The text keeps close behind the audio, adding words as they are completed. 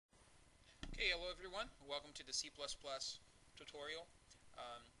Hey, hello everyone. Welcome to the C++ tutorial.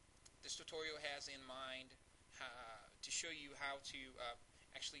 Um, this tutorial has in mind to show you how to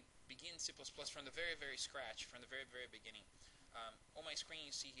actually begin C++ from the very scratch, from the very beginning. On my screen you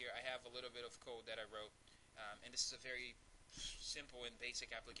see here I have a little bit of code that I wrote, and this is a very simple and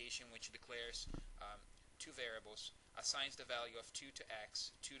basic application which declares two variables, assigns the value of 2 to x,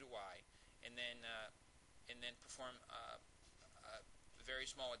 2 to y, and then perform a very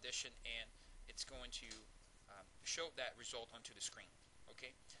small addition, and it's going to show that result onto the screen.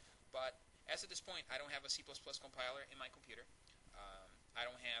 Okay, but as of this point, I don't have a C++ compiler in my computer. I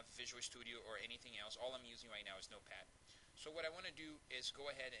don't have Visual Studio or anything else. All I'm using right now is Notepad. So what I want to do is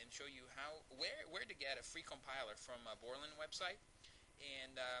go ahead and show you where to get a free compiler from a Borland website,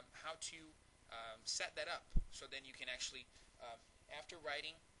 and how to set that up. So then you can actually, after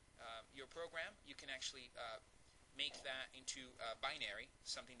writing your program, you can actually make that into binary,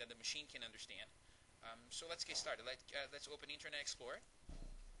 something that the machine can understand. So let's get started. Let's open Internet Explorer,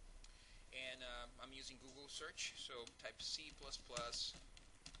 and I'm using Google search. So type C++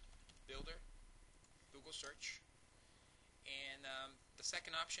 builder, Google search, and the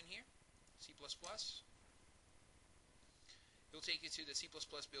second option here, C++. It'll take you to the C++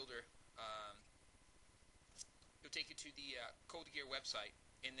 builder. It'll take you to the CodeGear website,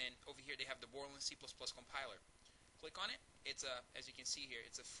 and then over here they have the Borland C++ compiler. Click on it. It's as you can see here,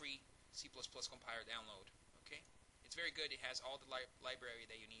 it's a free C++ compiler download. Okay, it's very good. It has all the library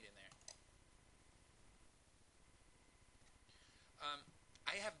that you need in there.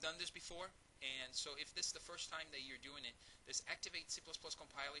 I have done this before, and so if this is the first time that you're doing it, this Activate C++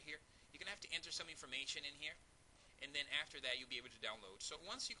 compiler here, you're gonna have to enter some information in here, and then after that you'll be able to download. So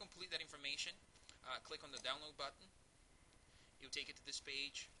once you complete that information, click on the download button. It'll take you to this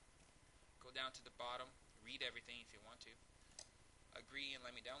page. Go down to the bottom. Read everything if you want to. Agree and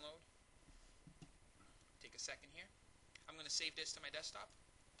let me download. Take a second here. I'm going to save this to my desktop.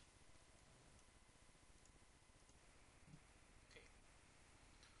 Okay.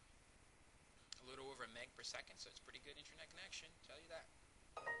 A little over a meg per second, so it's pretty good internet connection, tell you that.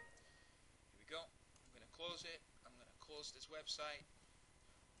 Here we go. I'm going to close it. I'm going to close this website,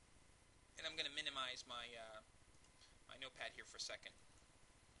 and I'm going to minimize my my notepad here for a second.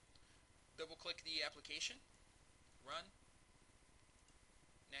 Double click the application, run,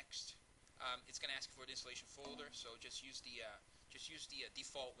 next. It's going to ask for the installation folder, so just use the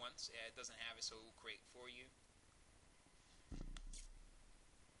default ones. It doesn't have it, so it will create for you.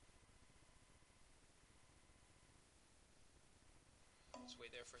 Let's wait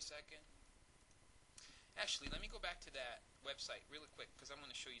there for a second. Actually, let me go back to that website really quick because I'm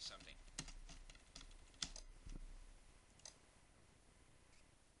going to show you something.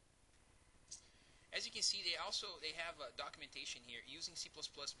 As you can see, they have a documentation here using C++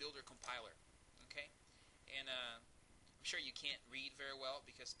 Builder compiler. Okay, and I'm sure you can't read very well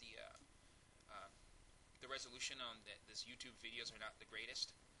because the resolution on this YouTube videos are not the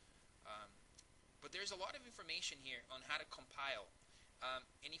greatest. But there's a lot of information here on how to compile,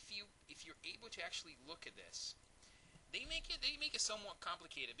 and if you're able to actually look at this, they make it somewhat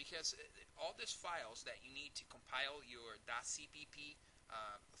complicated because all these files that you need to compile your .cpp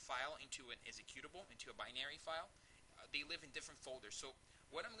file into an executable, into a binary file, they live in different folders. So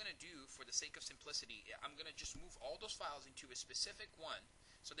what I'm going to do, for the sake of simplicity, I'm going to just move all those files into a specific one,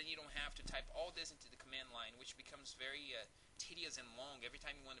 so then you don't have to type all this into the command line, which becomes very tedious and long every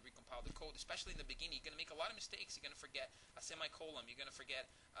time you want to recompile the code. Especially in the beginning, you're going to make a lot of mistakes. You're going to forget a semicolon. You're going to forget,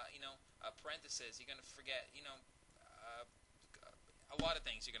 parentheses. You're going to forget, a lot of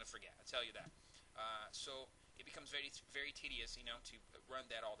things you're going to forget. I'll tell you that. So it becomes very tedious, to run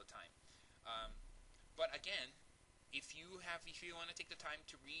that all the time. But again, if you want to take the time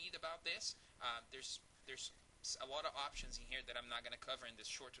to read about this, there's a lot of options in here that I'm not going to cover in this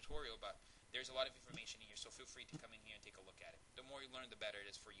short tutorial, but there's a lot of information in here, so feel free to come in here and take a look at it. The more you learn, the better it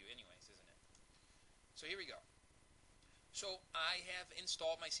is for you anyways, isn't it? So here we go. So I have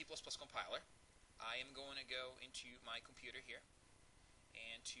installed my C++ compiler. I am going to go into my computer here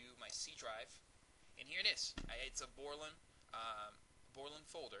and to my C drive, and here it is. It's a Borland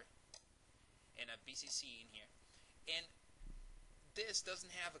folder and a BCC in here, and this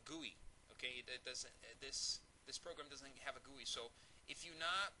doesn't have a GUI. Okay, this program doesn't have a GUI. So if you're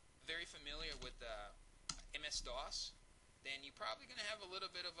not very familiar with MS-DOS, then you're probably going to have a little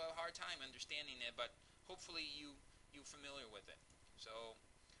bit of a hard time understanding it, but hopefully you're familiar with it. So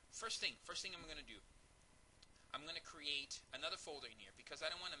first thing I'm going to do, I'm going to create another folder in here because I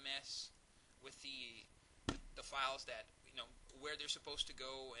don't want to mess with the files that, where they're supposed to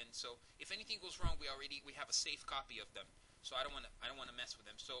go, and so if anything goes wrong, we have a safe copy of them. So I don't want to mess with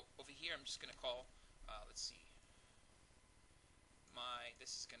them. So over here, I'm just going to call. Let's see.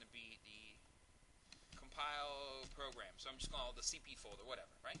 This is going to be the compile program. So I'm just going to call the CP folder,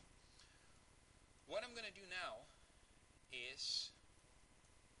 whatever, right? What I'm going to do now is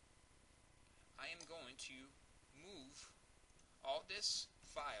I am going to move all this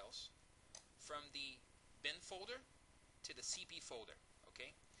files from the bin folder to the CP folder.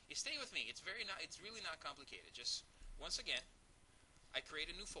 Okay, you stay with me. It's really not complicated. Just once again, I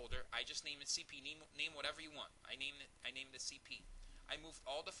create a new folder. I just name it CP. Name whatever you want. I named it CP. I moved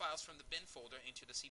all the files from the bin folder into the CP